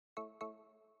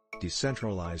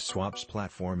Decentralized swaps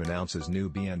platform announces new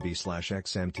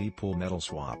BNB/XMT pool.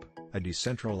 Metalswap, a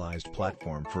decentralized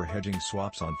platform for hedging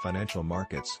swaps on financial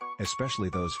markets, especially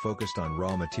those focused on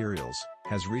raw materials,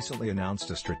 has recently announced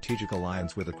a strategic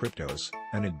alliance with Cryptos,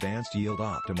 an advanced yield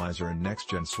optimizer and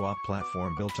next-gen swap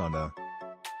platform built on the.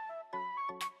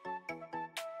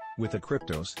 With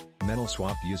Cryptos,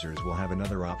 Metalswap users will have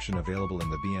another option available in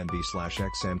the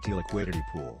BNB/XMT liquidity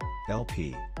pool,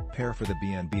 LP, pair for the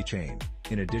BNB chain,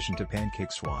 in addition to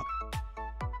PancakeSwap.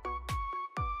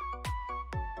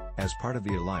 As part of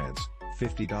the alliance,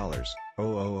 $50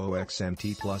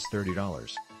 XMT plus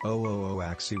 $30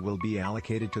 XC will be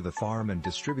allocated to the farm and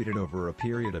distributed over a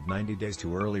period of 90 days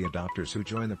to early adopters who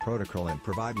join the protocol and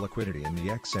provide liquidity in the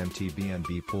XMT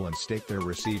BNB pool and stake their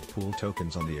received pool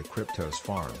tokens on the Cryptos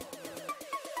farm.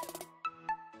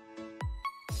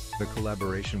 The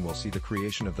collaboration will see the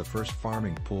creation of the first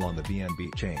farming pool on the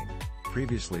BNB chain,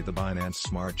 previously the Binance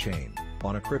Smart Chain,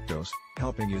 on Cryptos,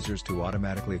 helping users to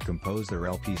automatically compose their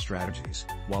LP strategies,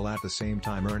 while at the same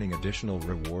time earning additional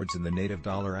rewards in the native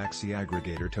 $XC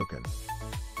aggregator token.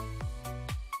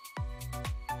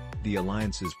 The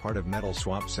alliance is part of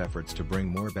Metalswap's efforts to bring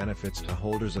more benefits to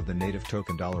holders of the native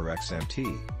token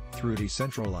 $XMT, through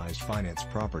decentralized finance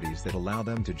properties that allow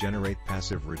them to generate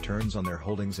passive returns on their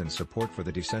holdings and support for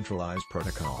the decentralized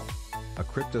protocol. A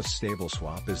Cryptos stable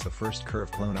swap is the first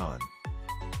curve clone on.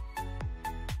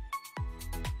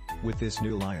 With this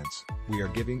new alliance, we are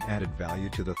giving added value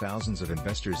to the thousands of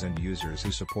investors and users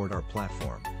who support our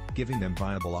platform, giving them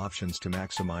viable options to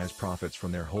maximize profits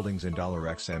from their holdings in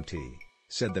 $XMT,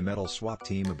 said the Metalswap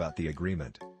team about the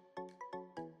agreement.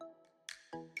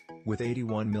 With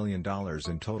 $81 million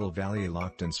in total value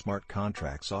locked in smart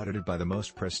contracts audited by the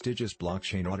most prestigious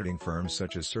blockchain auditing firms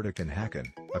such as Certic and Hacken,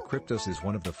 Cryptos is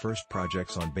one of the first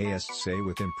projects on BSC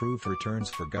with improved returns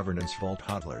for governance vault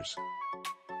hodlers.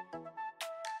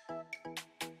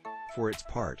 For its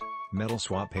part,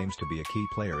 Metalswap aims to be a key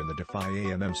player in the DeFi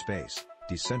AMM space,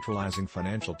 decentralizing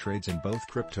financial trades in both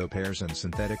crypto pairs and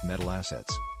synthetic metal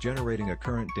assets, generating a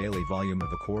current daily volume of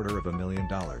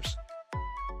 $250,000.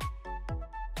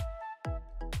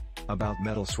 About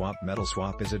Metalswap.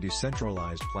 Metalswap is a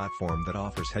decentralized platform that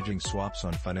offers hedging swaps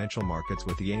on financial markets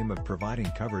with the aim of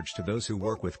providing coverage to those who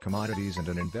work with commodities and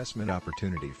an investment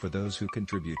opportunity for those who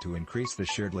contribute to increase the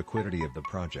shared liquidity of the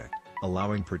project,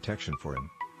 allowing protection for him.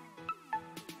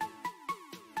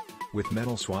 With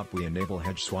Metalswap we enable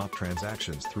hedge swap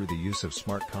transactions through the use of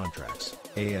smart contracts,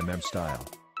 AMM style.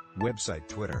 Website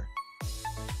Twitter